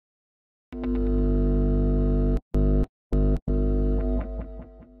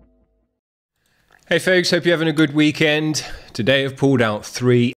Hey folks, hope you're having a good weekend. Today I've pulled out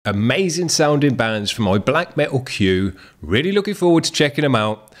 3 amazing sounding bands from my black metal queue. Really looking forward to checking them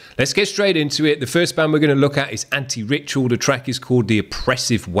out. Let's get straight into it. The first band we're going to look at is Anti-Ritual. The track is called The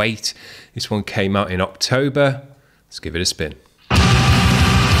Oppressive Weight. This one came out in October. Let's give it a spin.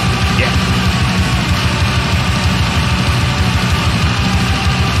 Yeah.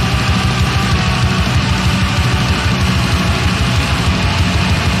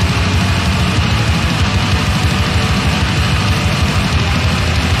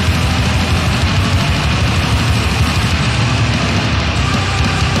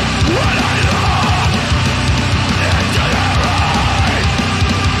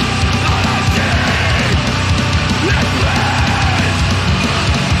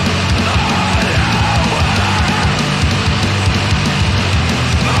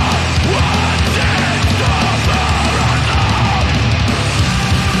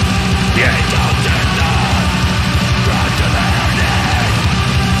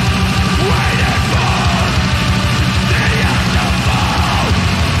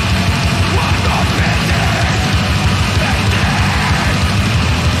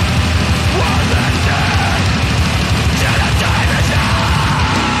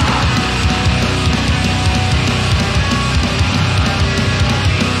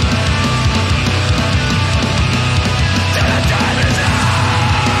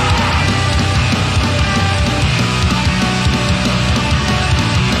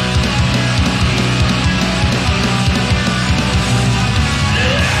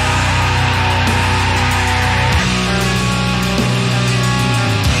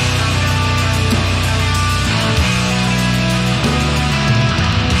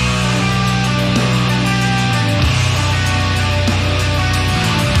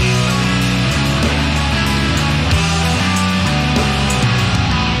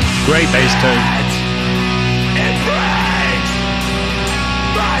 Great bass tone. It breaks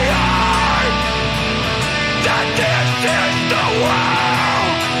my heart that this is the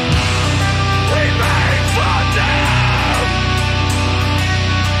world we made for them.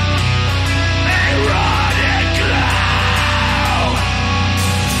 Eroded cloud.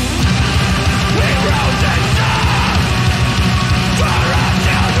 We rose and sang for our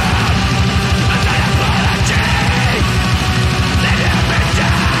children. As an apology, let it be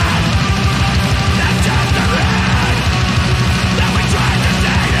done.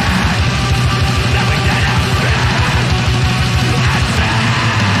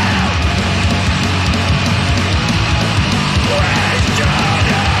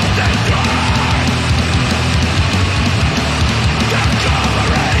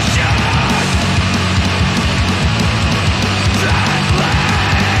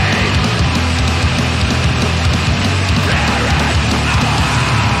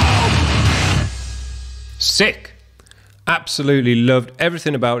 Sick. Absolutely loved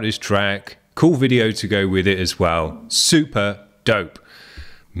everything about this track. Cool video to go with it as well. Super dope.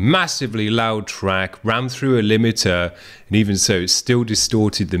 Massively loud track, ran through a limiter, and even so it still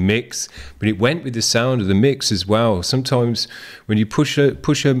distorted the mix, but it went with the sound of the mix as well. Sometimes when you push a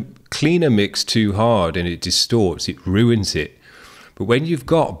cleaner mix too hard and it distorts, it ruins it. But when you've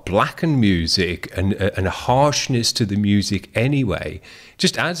got blackened music and a harshness to the music anyway, it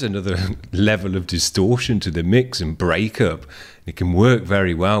just adds another level of distortion to the mix and breakup. It can work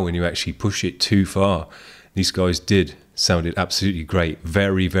very well when you actually push it too far. These guys did. Sounded absolutely great.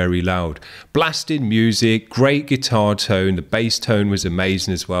 Very, very loud. Blasting music, great guitar tone. The bass tone was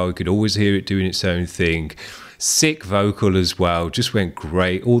amazing as well. You could always hear it doing its own thing. Sick vocal as well, just went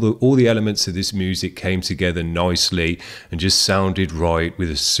great. All the elements of this music came together nicely and just sounded right with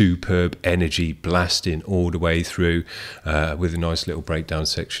a superb energy blasting all the way through with a nice little breakdown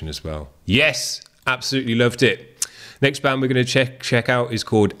section as well. Yes, absolutely loved it. Next band we're going to check out is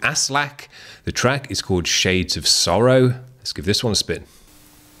called Aslak. The track is called Shades of Sorrow. Let's give this one a spin.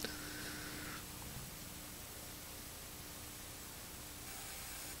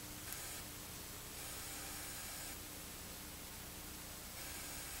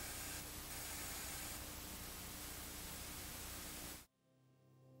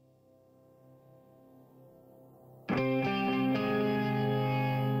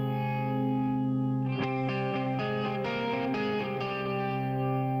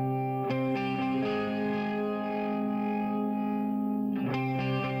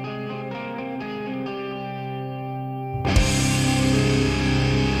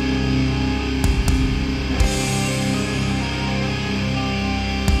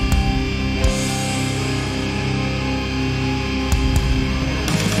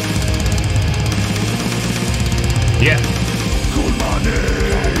 Yeah. Good morning.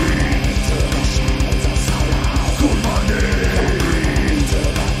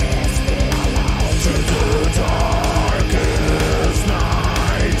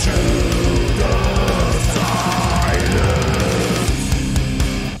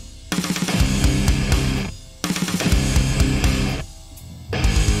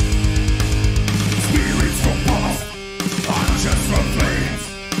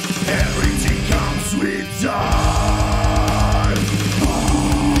 we die.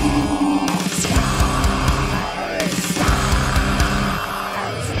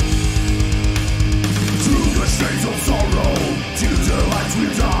 Through the shades of sorrow, to the lights we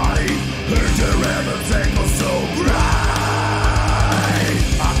die. Heard the heavens echo so bright.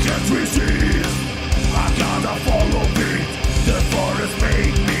 I can't resist, I gotta follow beat. The forest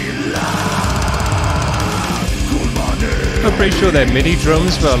made me laugh. Cool money. I'm pretty sure they're MIDI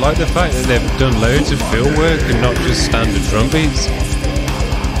drums, but I like the fact that they've done loads of fill work and not just standard drum beats.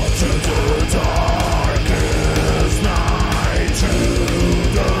 To the darkest night, to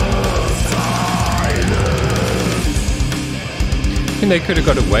the silence. I think they could have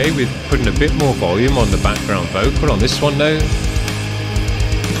got away with putting a bit more volume on the background vocal on this one though.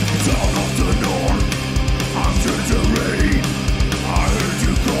 Down of the north, under the rain, I heard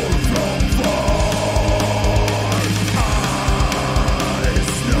you call from far. I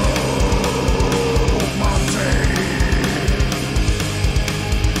know my pain.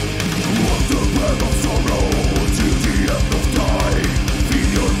 Walk the path of sorrow to the end of time. Feel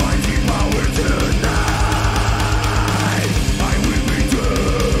your mighty power tonight. I will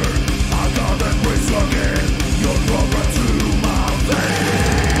return. I got embrace again. Your program through my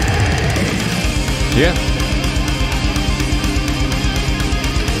veins. Yeah.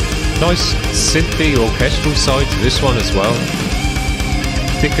 Nice synthy orchestral side to this one as well.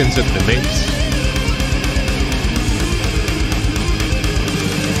 Thickens up the mix.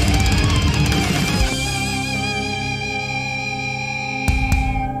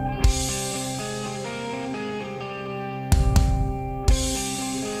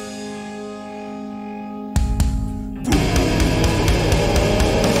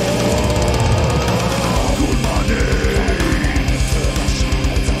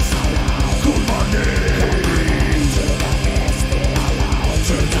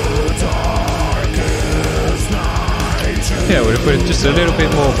 Yeah, would have put just a little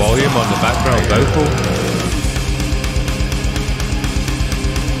bit more volume on the background vocal.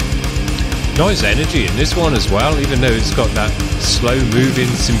 Nice energy in this one as well, even though it's got that slow moving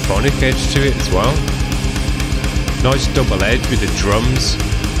symphonic edge to it as well. Nice double edge with the drums.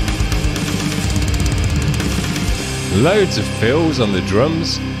 Loads of fills on the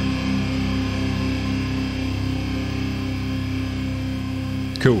drums.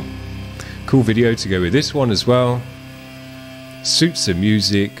 Cool. Cool video to go with this one as well. Suits the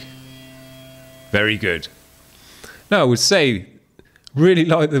music. Very good. Now I would say, really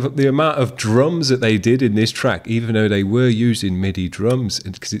like the amount of drums that they did in this track, even though they were using MIDI drums,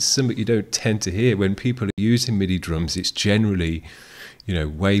 because it's something you don't tend to hear when people are using MIDI drums. It's generally, you know,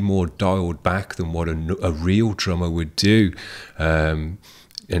 way more dialed back than what a real drummer would do.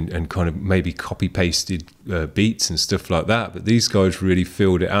 And kind of maybe copy pasted beats and stuff like that, but these guys really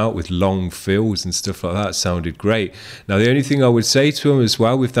filled it out with long fills and stuff like that. It sounded great. Now the only thing I would say to them as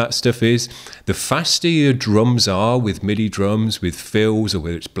well with that stuff is, the faster your drums are with MIDI drums, with fills, or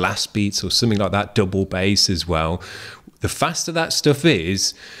whether it's blast beats or something like that, double bass as well, the faster that stuff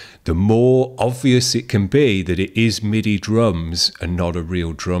is, the more obvious it can be that it is MIDI drums and not a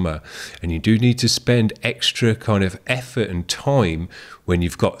real drummer. And you do need to spend extra kind of effort and time when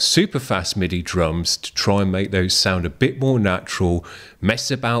you've got super fast MIDI drums to try and make those sound a bit more natural, mess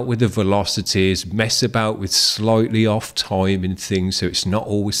about with the velocities, mess about with slightly off time and things so it's not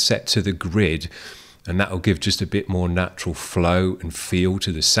always set to the grid. And that will give just a bit more natural flow and feel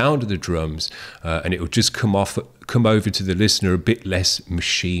to the sound of the drums, and it will just come over to the listener a bit less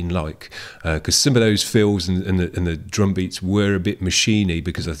machine-like, because some of those fills and the drum beats were a bit machiney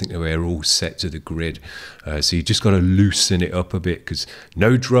because I think they were all set to the grid. So you just got to loosen it up a bit, because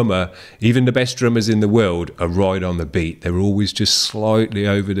no drummer, even the best drummers in the world, are right on the beat. They're always just slightly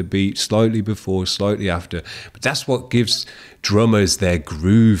over the beat, slightly before, slightly after. But that's what gives drummers their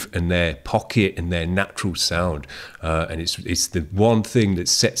groove and their pocket and their natural sound, and it's the one thing that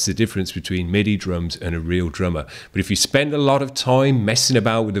sets the difference between MIDI drums and a real drummer. But if you spend a lot of time messing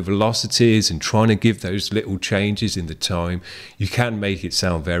about with the velocities and trying to give those little changes in the time, you can make it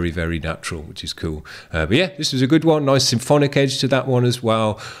sound very, very natural, which is cool. But yeah, this was a good one. Nice symphonic edge to that one as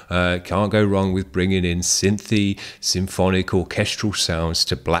well. Can't go wrong with bringing in synthy, symphonic, orchestral sounds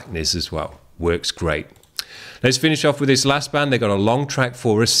to Blackness as well. Works great. Let's finish off with this last band. They got a long track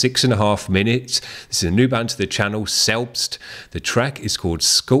for us, 6.5 minutes. This is a new band to the channel, Selbst. The track is called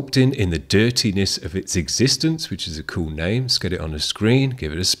Sculpting in the Dirtiness of Its Existence, which is a cool name. Let's get it on the screen,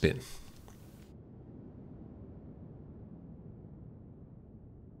 give it a spin.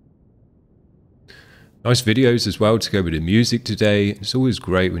 Nice videos as well to go with the music today. It's always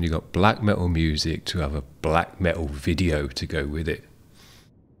great when you've got black metal music to have a black metal video to go with it.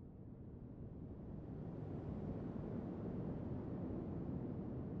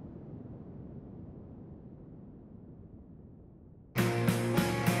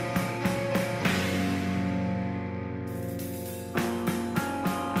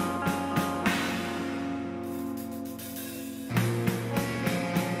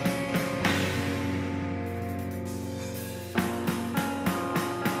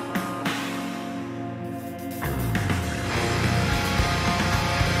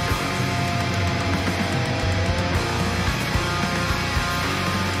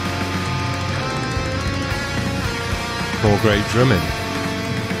 more great drumming.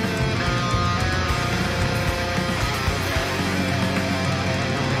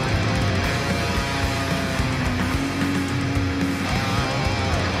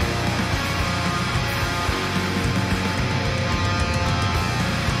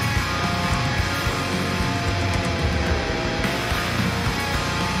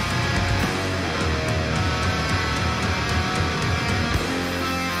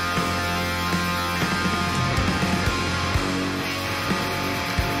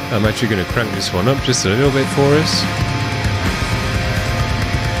 I'm actually going to crank this one up just a little bit for us.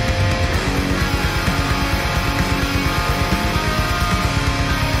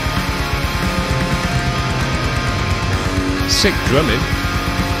 Sick drumming.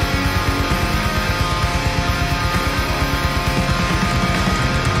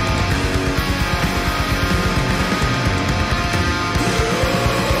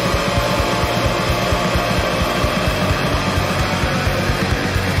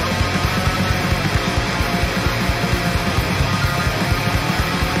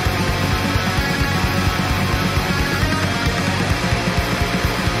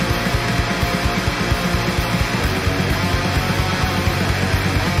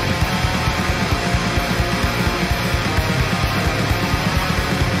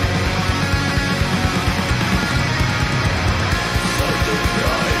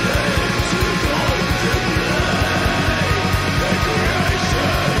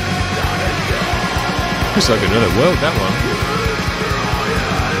 Looks like another world, that one.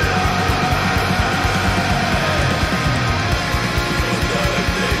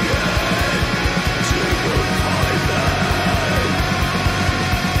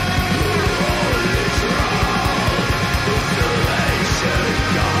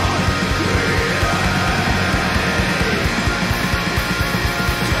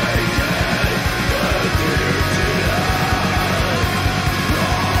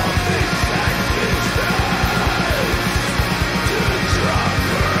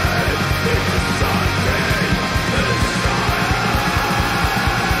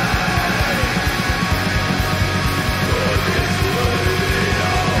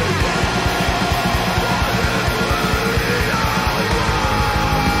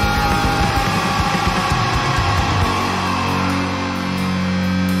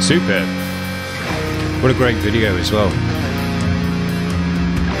 Superb. What a great video as well.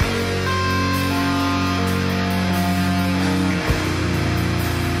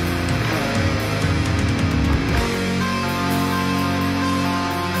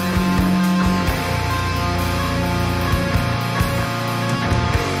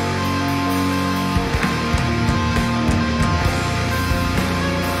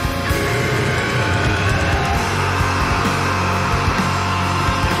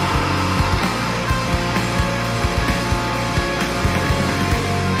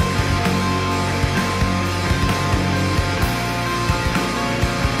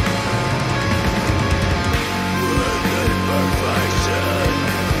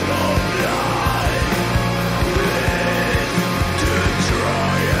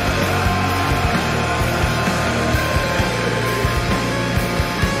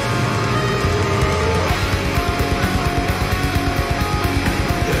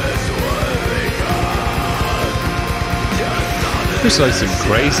 Looks like some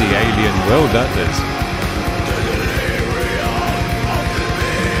crazy alien world, that does.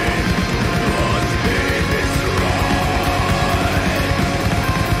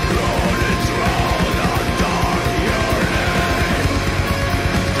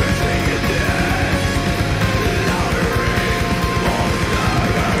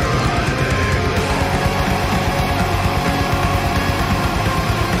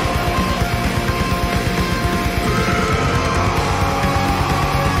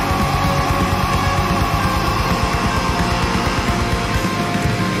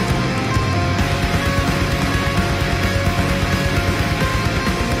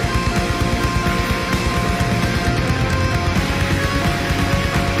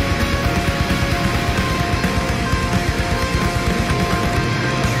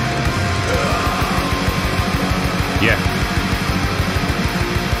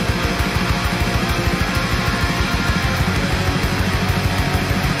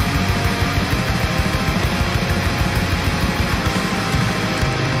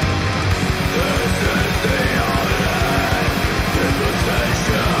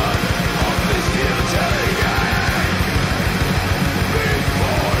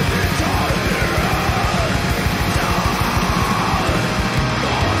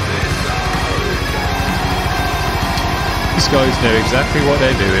 These guys know exactly what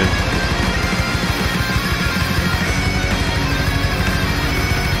they're doing.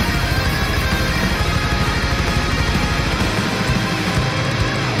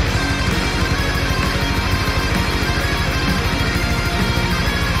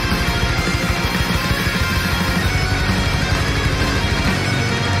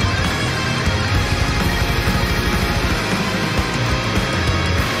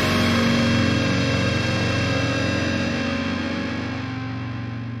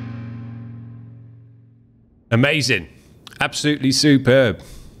 Amazing. Absolutely superb.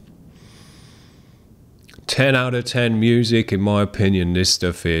 10 out of 10 music, in my opinion. This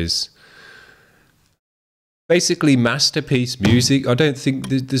stuff is basically masterpiece music. I don't think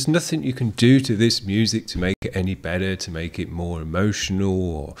there's nothing you can do to this music to make it any better, to make it more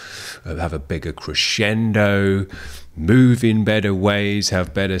emotional, or have a bigger crescendo, move in better ways,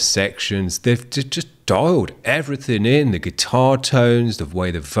 have better sections. They've just dialed everything in. The guitar tones, the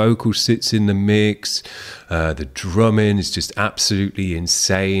way the vocal sits in the mix, the drumming is just absolutely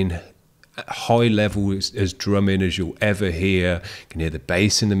insane. High level as drumming as you'll ever hear. You can hear the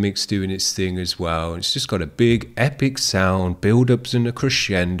bass in the mix doing its thing as well. It's just got a big epic sound, build-ups and a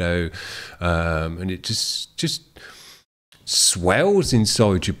crescendo, and it just swells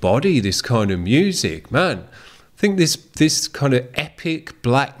inside your body, this kind of music, man. I think this kind of epic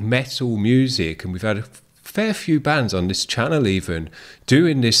black metal music, and we've had a fair few bands on this channel even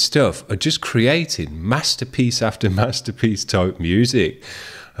doing this stuff, are just creating masterpiece after masterpiece type music.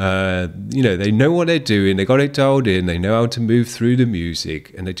 You know, they know what they're doing, they got it dialed in, they know how to move through the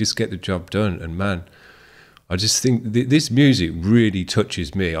music, and they just get the job done. And man, I just think this music really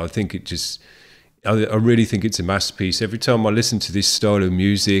touches me. I think it just, I really think it's a masterpiece. Every time I listen to this style of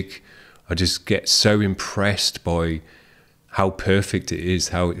music, I just get so impressed by how perfect it is,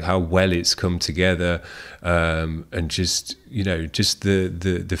 how well it's come together, and just, you know, just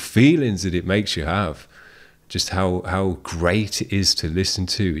the feelings that it makes you have. Just how great it is to listen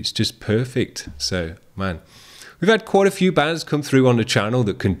to. It's just perfect. So, man, we've had quite a few bands come through on the channel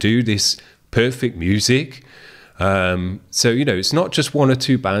that can do this perfect music. So, you know, it's not just one or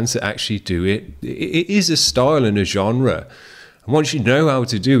two bands that actually do it. It is a style and a genre. And once you know how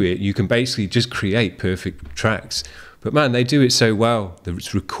to do it, you can basically just create perfect tracks. But man, they do it so well.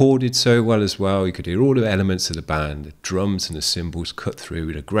 It's recorded so well as well. You could hear all the elements of the band, the drums and the cymbals cut through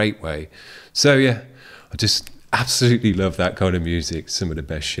in a great way. So, yeah. I just absolutely love that kind of music. Some of the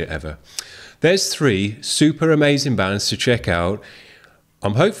best shit ever. There's 3 super amazing bands to check out.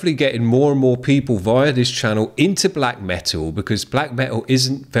 I'm hopefully getting more and more people via this channel into black metal, because black metal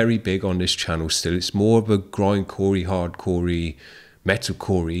isn't very big on this channel still. It's more of a grindcore-y, hardcore-y,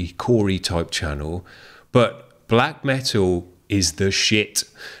 metalcore-y, core-y type channel. But black metal is the shit.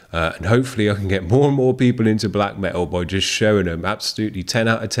 And hopefully I can get more and more people into black metal by just showing them absolutely 10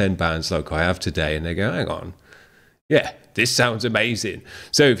 out of 10 bands like I have today, and they go, hang on, yeah, this sounds amazing.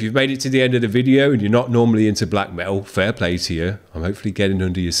 So if you've made it to the end of the video and you're not normally into black metal, fair play to you. I'm hopefully getting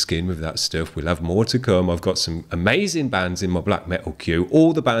under your skin with that stuff. We'll have more to come. I've got some amazing bands in my black metal queue.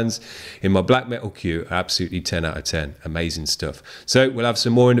 All the bands in my black metal queue are absolutely 10 out of 10. Amazing stuff. So we'll have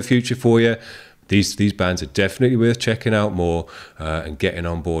some more in the future for you. These bands are definitely worth checking out more and getting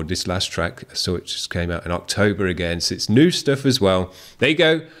on board. This last track, I saw it just came out in October again, so it's new stuff as well. There you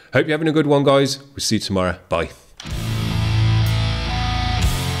go. Hope you're having a good one, guys. We'll see you tomorrow. Bye.